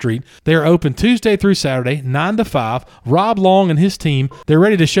Commerce Street. They are open Tuesday through Saturday, 9 to 5. Rob Long and his team, they're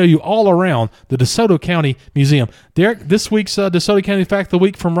ready to show you all around the DeSoto County Museum. Derek, this week's DeSoto County Fact of the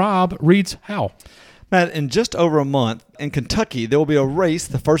Week from Rob reads how? Matt, in just over a month in Kentucky, there will be a race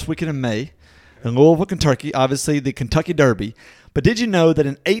the first weekend in May in Louisville, Kentucky, obviously the Kentucky Derby. But did you know that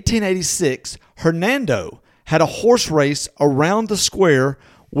in 1886, Hernando had a horse race around the square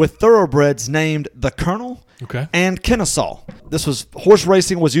with thoroughbreds named the Colonel? Okay. And Kennesaw. This was horse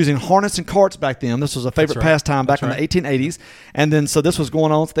racing was using harness and carts back then. This was a favorite pastime back in the 1880s. And then so this was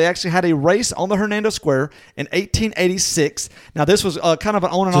going on. So they actually had a race on the Hernando Square in 1886. Now this was kind of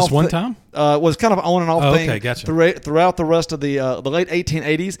an on and off. Just one time? Was kind of an on and off thing. Okay, gotcha. Throughout the rest of the late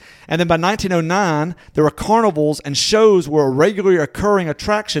 1880s. And then by 1909, there were carnivals and shows were a regularly occurring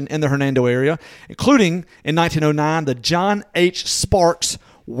attraction in the Hernando area, including in 1909 the John H. Sparks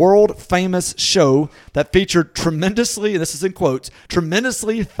world famous show that featured tremendously, and this is in quotes,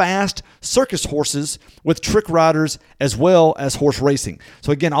 tremendously fast circus horses with trick riders as well as horse racing.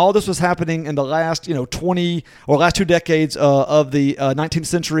 So again, all this was happening in the last 20 or last 2 decades of the 19th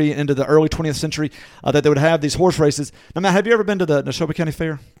century into the early 20th century that they would have these horse races. Now, Matt, have you ever been to the Neshoba County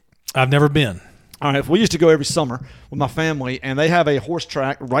Fair? I've never been. All right, we used to go every summer with my family, and they have a horse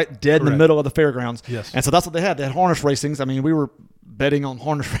track right dead in the middle of the fairgrounds. Yes. And so that's what they had. They had harness racings. I mean, we were betting on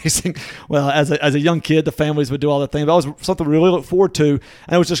harness racing. Well, as a young kid, the families would do all that thing. That was something we really looked forward to.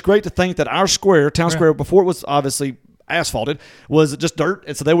 And it was just great to think that our square, town square, before it was obviously asphalted, was just dirt.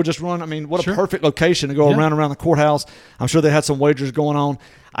 And so they would just run. I mean, what a perfect location to go around the courthouse. I'm sure they had some wagers going on.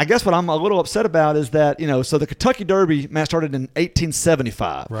 I guess what I'm a little upset about is that, so the Kentucky Derby, Matt, started in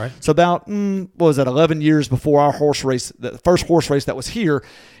 1875. Right. So about, 11 years before our horse race, the first horse race that was here,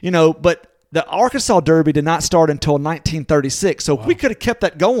 but the Arkansas Derby did not start until 1936. So if we could have kept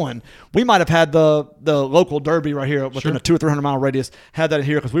that going, we might have had the local Derby right here within a 200 or 300 mile radius, had that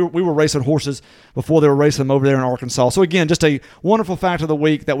here because we were racing horses before they were racing them over there in Arkansas. So again, just a wonderful fact of the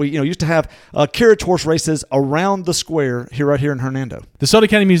week that we used to have carriage horse races around the square right here in Hernando. DeSoto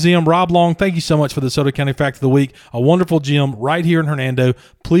County Museum, Rob Long, thank you so much for the DeSoto County Fact of the Week. A wonderful gym right here in Hernando.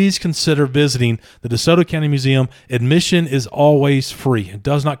 Please consider visiting the DeSoto County Museum. Admission is always free. It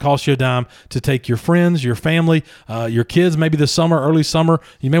does not cost you a dime to take your friends, your family, your kids, maybe this summer, early summer.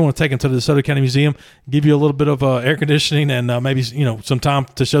 You may want to take them to the DeSoto County Museum, give you a little bit of air conditioning and maybe some time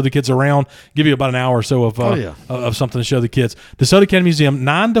to show the kids around, give you about an hour or so of something to show the kids. DeSoto County Museum,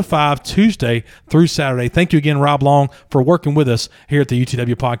 9 to 5, Tuesday through Saturday. Thank you again, Rob Long, for working with us here at the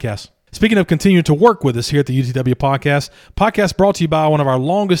UTW Podcast. Speaking of continuing to work with us here at the UTW podcast brought to you by one of our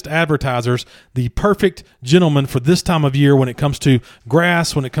longest advertisers, the perfect gentleman for this time of year when it comes to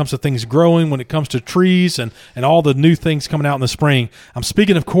grass, when it comes to things growing, when it comes to trees and all the new things coming out in the spring. I'm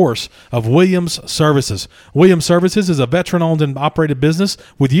speaking, of course, of Williams Services. Williams Services is a veteran-owned and operated business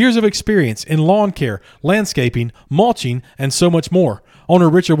with years of experience in lawn care, landscaping, mulching, and so much more. Owner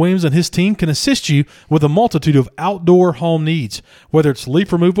Richard Williams and his team can assist you with a multitude of outdoor home needs, whether it's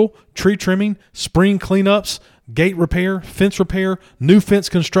leaf removal, tree trimming, spring cleanups, gate repair, fence repair, new fence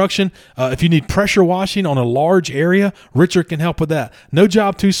construction. If you need pressure washing on a large area, Richard can help with that. No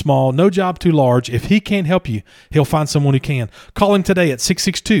job too small, no job too large. If he can't help you, he'll find someone who can. Call him today at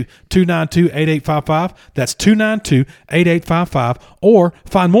 662-292-8855. That's 292-8855. Or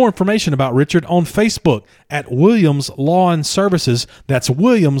find more information about Richard on Facebook at Williams Lawn Services. That's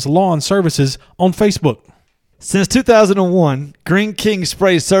Williams Lawn Services on Facebook. Since 2001, Green King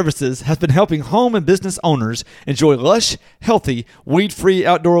Spray Services has been helping home and business owners enjoy lush, healthy, weed-free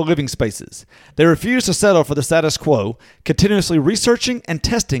outdoor living spaces. They refuse to settle for the status quo, continuously researching and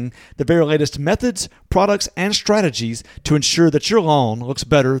testing the very latest methods, products, and strategies to ensure that your lawn looks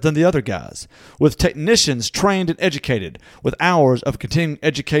better than the other guys. With technicians trained and educated, with hours of continuing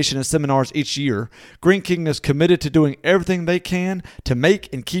education and seminars each year, Green King is committed to doing everything they can to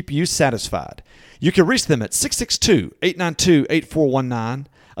make and keep you satisfied. You can reach them at 662-892-8419,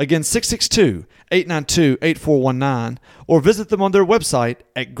 again 662-892-8419, or visit them on their website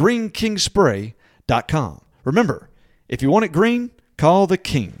at greenkingspray.com. Remember, if you want it green, call the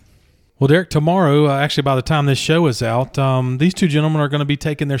king. Well, Derek, tomorrow, actually by the time this show is out, these two gentlemen are going to be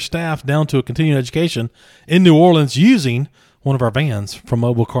taking their staff down to a continuing education in New Orleans using one of our vans from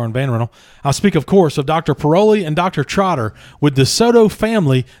Mobile Car and Van Rental. I'll speak, of course, of Dr. Paroli and Dr. Trotter with DeSoto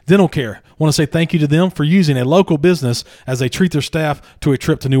Family Dental Care. I want to say thank you to them for using a local business as they treat their staff to a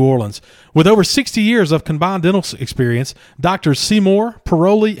trip to New Orleans. With over 60 years of combined dental experience, Drs. Seymour,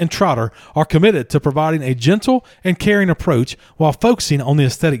 Paroli, and Trotter are committed to providing a gentle and caring approach while focusing on the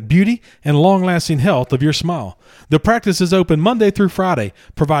aesthetic beauty and long-lasting health of your smile. The practice is open Monday through Friday,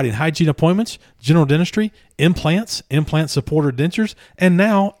 providing hygiene appointments, general dentistry, implants, implant-supported dentures, and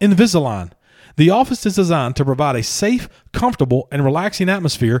now Invisalign. The office is designed to provide a safe, comfortable, and relaxing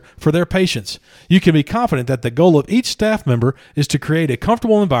atmosphere for their patients. You can be confident that the goal of each staff member is to create a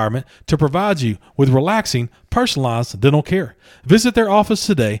comfortable environment to provide you with relaxing, personalized dental care. Visit their office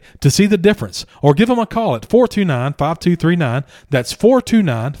today to see the difference or give them a call at 429-5239. That's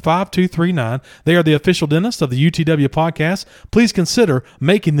 429-5239. They are the official dentist of the UTW podcast. Please consider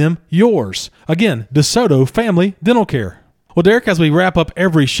making them yours. Again, DeSoto Family Dental Care. Well, Derek, as we wrap up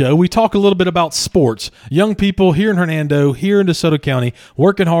every show, we talk a little bit about sports. Young people here in Hernando, here in DeSoto County,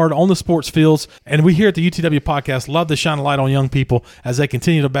 working hard on the sports fields. And we here at the UTW podcast love to shine a light on young people as they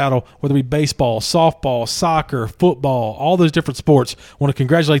continue to battle, whether it be baseball, softball, soccer, football, all those different sports. I want to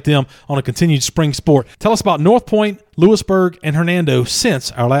congratulate them on a continued spring sport. Tell us about North Point, Lewisburg, and Hernando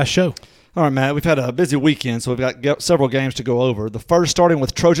since our last show. All right, Matt, we've had a busy weekend, so we've got several games to go over. The first starting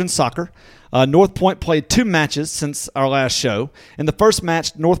with Trojan Soccer. North Point played 2 matches since our last show. In the first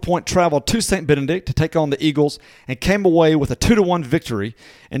match, North Point traveled to St. Benedict to take on the Eagles and came away with a 2-1 victory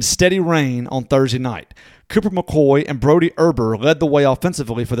in steady rain on Thursday night. Cooper McCoy and Brody Erber led the way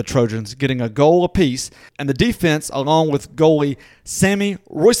offensively for the Trojans, getting a goal apiece, and the defense, along with goalie Sammy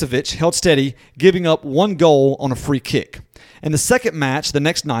Roysevich, held steady, giving up 1 goal on a free kick. In the second match, the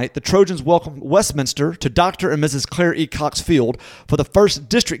next night, the Trojans welcomed Westminster to Dr. and Mrs. Claire E. Cox Field for the first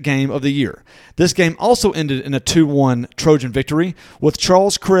district game of the year. This game also ended in a 2-1 Trojan victory, with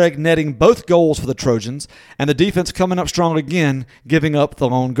Charles Craig netting both goals for the Trojans, and the defense coming up strong again, giving up the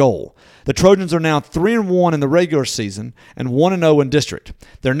lone goal. The Trojans are now 3-1 in the regular season and 1-0 in district.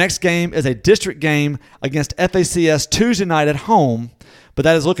 Their next game is a district game against FACS Tuesday night at home, but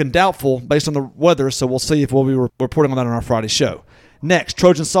that is looking doubtful based on the weather, so we'll see if we'll be reporting on that on our Friday show. Next,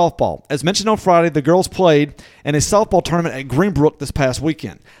 Trojan softball. As mentioned on Friday, the girls played in a softball tournament at Greenbrook this past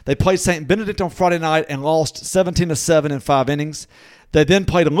weekend. They played St. Benedict on Friday night and lost 17-7 in 5 innings. They then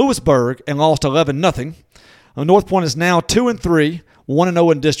played in Lewisburg and lost 11-0. North Point is now 2-3,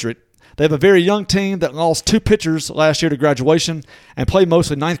 1-0 in district. They have a very young team that lost 2 pitchers last year to graduation and play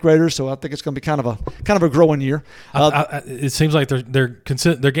mostly 9th graders, so I think it's going to be kind of a growing year. It seems like their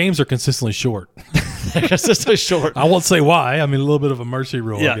games are consistently short. They're consistently short. I won't say why. I mean, a little bit of a mercy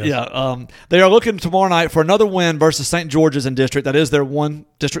rule. I guess. Yeah. They are looking tomorrow night for another win versus St. George's in district. That is their one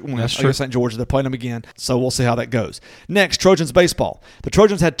district win against St. George's. They're playing them again, so we'll see how that goes. Next, Trojans baseball. The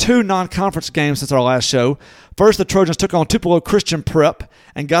Trojans had 2 non-conference games since our last show. First, the Trojans took on Tupelo Christian Prep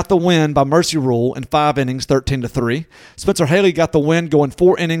and got the win by mercy rule in 5 innings, 13-3. Spencer Haley got the win going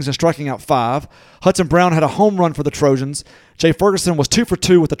 4 innings and striking out 5. Hudson Brown had a home run for the Trojans. Jay Ferguson was 2 for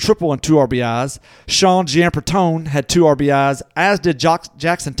 2 with a triple and 2 RBIs. Sean Giampertone had 2 RBIs, as did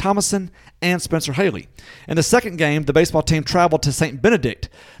Jackson Thomason and Spencer Haley. In the second game, the baseball team traveled to St. Benedict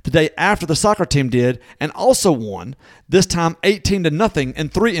the day after the soccer team did and also won, this time 18-0 in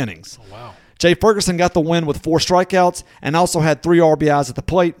 3 innings. Oh, wow. Jay Ferguson got the win with 4 strikeouts and also had 3 RBIs at the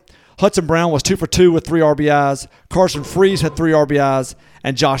plate. Hudson Brown was 2 for 2 with 3 RBIs. Carson Freeze had 3 RBIs,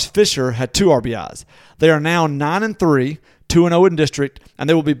 and Josh Fisher had 2 RBIs. They are now 9-3, 2-0 in district, and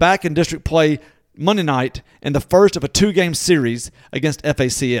they will be back in district play Monday night in the first of a 2-game series against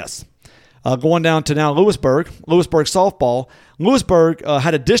FACS. Going down to now Lewisburg softball. Lewisburg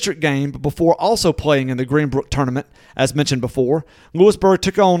had a district game before also playing in the Greenbrook tournament, as mentioned before. Lewisburg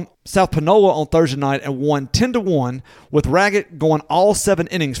took on South Panola on Thursday night and won 10-1, with Raggett going all 7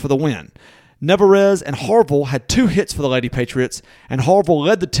 innings for the win. Nevarez and Harville had 2 hits for the Lady Patriots, and Harville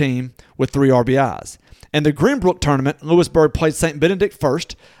led the team with 3 RBIs. In the Greenbrook tournament, Lewisburg played St. Benedict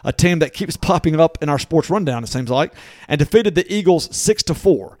first, a team that keeps popping up in our sports rundown, it seems like, and defeated the Eagles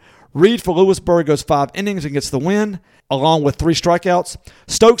 6-4. Reed for Lewisburg goes 5 innings and gets the win, along with 3 strikeouts.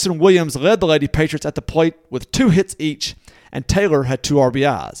 Stokes and Williams led the Lady Patriots at the plate with 2 hits each, and Taylor had 2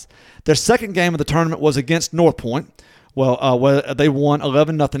 RBIs. Their second game of the tournament was against North Point. Well, they won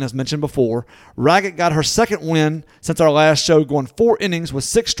 11-0, as mentioned before. Raggett got her second win since our last show, going 4 innings with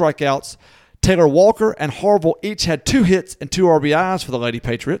 6 strikeouts. Taylor Walker and Harville each had 2 hits and 2 RBIs for the Lady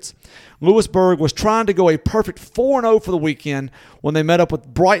Patriots. Lewisburg was trying to go a perfect 4-0 for the weekend when they met up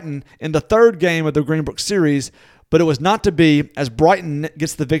with Brighton in the 3rd game of the Greenbrook series, but it was not to be, as Brighton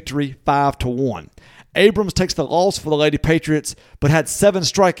gets the victory 5-1. Abrams takes the loss for the Lady Patriots, but had 7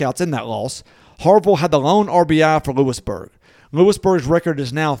 strikeouts in that loss. Harville had the lone RBI for Lewisburg. Lewisburg's record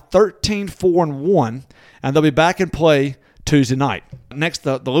is now 13-4-1, and they'll be back in play Tuesday night. Next,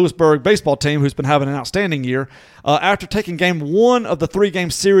 the Lewisburg baseball team, who's been having an outstanding year. After taking game 1 of the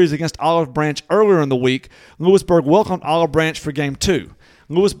 3-game series against Olive Branch earlier in the week, Lewisburg welcomed Olive Branch for game 2.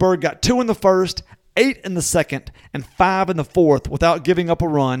 Lewisburg got 2 in the first 8 in the second, and 5 in the fourth without giving up a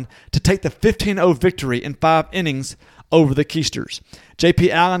run to take the 15-0 victory in 5 innings over the Keisters.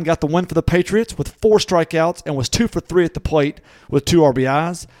 J.P. Allen got the win for the Patriots with 4 strikeouts and was 2 for 3 at the plate with 2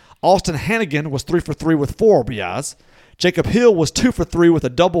 RBIs. Austin Hannigan was 3 for 3 with 4 RBIs. Jacob Hill was 2 for 3 with a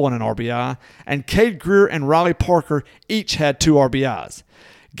double and an RBI. And Cade Greer and Riley Parker each had 2 RBIs.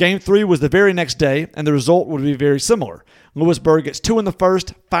 Game 3 was the very next day, and the result would be very similar. Lewisburg gets 2 in the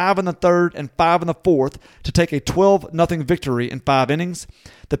first, 5 in the third, and 5 in the fourth to take a 12-0 victory in 5 innings.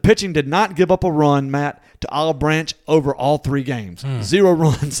 The pitching did not give up a run, Matt, to Olive Branch over all 3 games. 0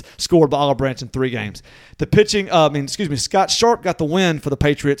 runs scored by Olive Branch in 3 games. The pitching, Scott Sharp got the win for the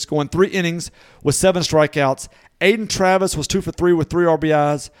Patriots, going 3 innings with 7 strikeouts. Aiden Travis was 2 for 3 with 3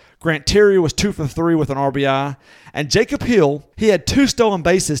 RBIs. Grant Terry was 2 for 3 with an RBI. And Jacob Hill, he had 2 stolen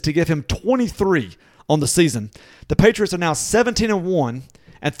bases to give him 23 on the season. The Patriots are now 17-1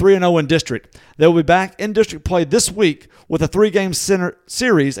 and 3-0 in district. They will be back in district play this week with a 3-game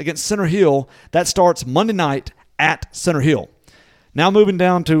series against Center Hill that starts Monday night at Center Hill. Now moving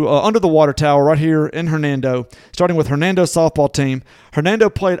down to under the water tower right here in Hernando, starting with Hernando's softball team. Hernando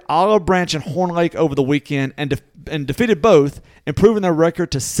played Olive Branch and Horn Lake over the weekend and defeated both, improving their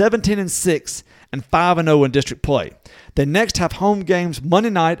record to 17-6 and 5-0 in district play. They next have home games Monday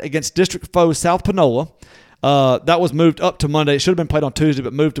night against district foe South Panola. That was moved up to Monday. It should have been played on Tuesday,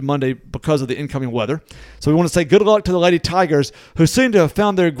 but moved to Monday because of the incoming weather. So we want to say good luck to the Lady Tigers, who seem to have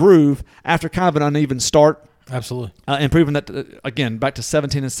found their groove after kind of an uneven start. Absolutely. Improving that, again, back to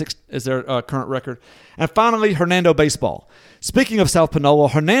 17-6 is their current record. And finally, Hernando baseball. Speaking of South Panola,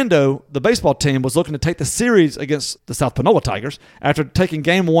 Hernando, the baseball team, was looking to take the series against the South Panola Tigers after taking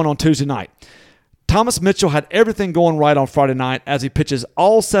Game 1 on Tuesday night. Thomas Mitchell had everything going right on Friday night as he pitches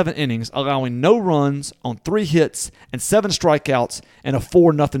all 7 innings, allowing no runs on 3 hits and 7 strikeouts in a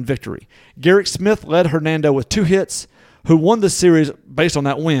 4-0 victory. Garrick Smith led Hernando with 2 hits, who won the series based on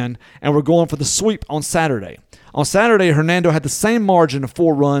that win, and were going for the sweep on Saturday. On Saturday, Hernando had the same margin of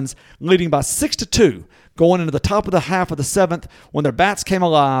 4 runs, leading by 6-2, going into the top of the half of the 7th when their bats came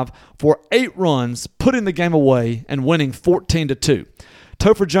alive for 8 runs, putting the game away and winning 14-2.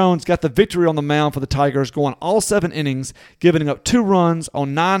 Topher Jones got the victory on the mound for the Tigers, going all 7 innings, giving up 2 runs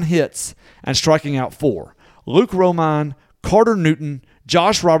on 9 hits and striking out 4. Luke Romine, Carter Newton,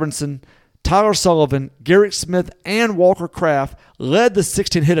 Josh Robinson, Tyler Sullivan, Garrick Smith, and Walker Kraft led the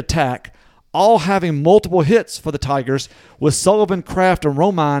 16-hit attack, all having multiple hits for the Tigers, with Sullivan, Kraft, and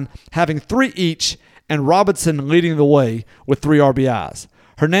Romine having 3 each, and Robinson leading the way with 3 RBIs.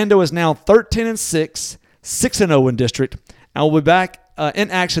 Hernando is now 13-6, 6-0 in district, and will be back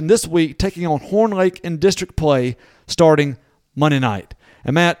in action this week, taking on Horn Lake in district play starting Monday night.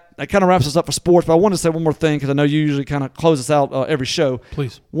 And Matt, that kind of wraps us up for sports, but I wanted to say one more thing because I know you usually kind of close us out every show.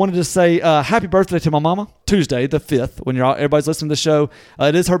 Please. Wanted to say happy birthday to my mama, Tuesday, the 5th, when everybody's listening to the show.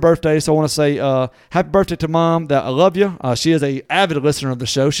 It is her birthday, so I want to say happy birthday to Mom, that I love you. She is an avid listener of the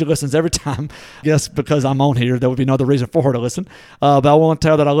show. She listens every time. I guess because I'm on here, there would be no other reason for her to listen. But I want to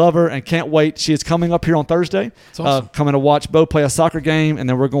tell her that I love her and can't wait. She is coming up here on Thursday, awesome. Coming to watch Bo play a soccer game, and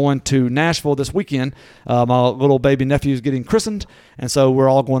then we're going to Nashville this weekend. My little baby nephew is getting christened, and so we're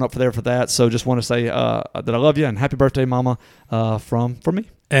all going up for that. So just want to say that I love you and happy birthday, Mama, from me.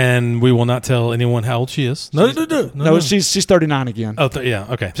 And we will not tell anyone how old she is. No. She's 39 again. Oh, yeah.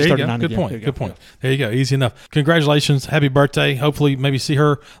 Okay. There you go. Good point. Good point. There you go. Easy enough. Congratulations. Happy birthday. Hopefully, maybe see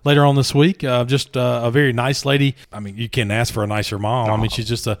her later on this week. Just a very nice lady. I mean, you can't ask for a nicer mom. I mean, she's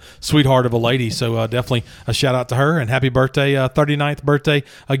just a sweetheart of a lady. So definitely a shout out to her and happy birthday, 39th birthday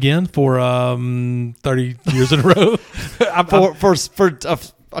again for 30 years in a row. for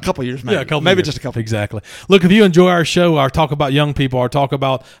a couple of years, maybe. Yeah, maybe just a couple. Exactly. Look, if you enjoy our show, our talk about young people, our talk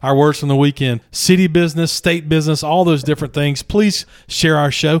about our words from the weekend, city business, state business, all those different things, please share our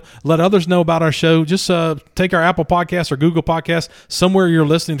show. Let others know about our show. Just take our Apple Podcast or Google Podcast, somewhere you're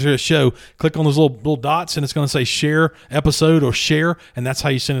listening to a show, click on those little dots, and it's going to say share episode or share, and that's how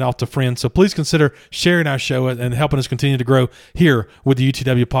you send it off to friends. So please consider sharing our show and helping us continue to grow here with the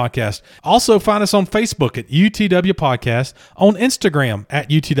UTW Podcast. Also, find us on Facebook at UTW Podcast, on Instagram at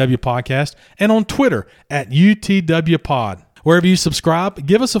UTW Podcast, and on Twitter at UTW Pod. Wherever you subscribe,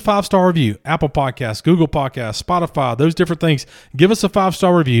 give us a 5-star review. Apple Podcasts, Google Podcasts, Spotify, those different things. Give us a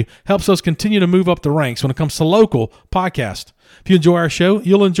 5-star review. Helps us continue to move up the ranks when it comes to local podcasts. If you enjoy our show,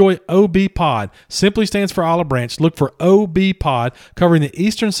 you'll enjoy OB Pod. Simply stands for Olive Branch. Look for OB Pod, covering the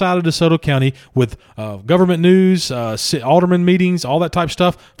eastern side of DeSoto County with government news, alderman meetings, all that type of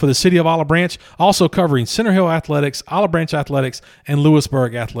stuff for the city of Olive Branch. Also covering Center Hill Athletics, Olive Branch Athletics, and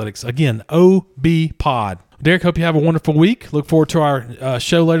Lewisburg Athletics. Again, OB Pod. Derek, hope you have a wonderful week. Look forward to our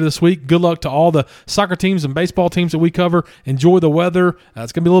show later this week. Good luck to all the soccer teams and baseball teams that we cover. Enjoy the weather.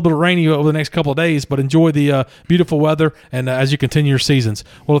 It's going to be a little bit rainy over the next couple of days, but enjoy the beautiful weather and as you continue your seasons.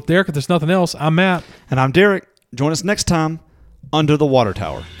 Well, Derek, if there's nothing else, I'm Matt. And I'm Derek. Join us next time Under the Water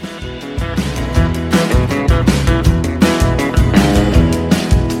Tower.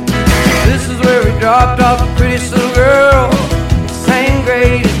 This is where we dropped off the prettiest little girl, same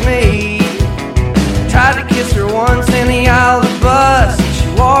grade as me. Tried to kiss her once in the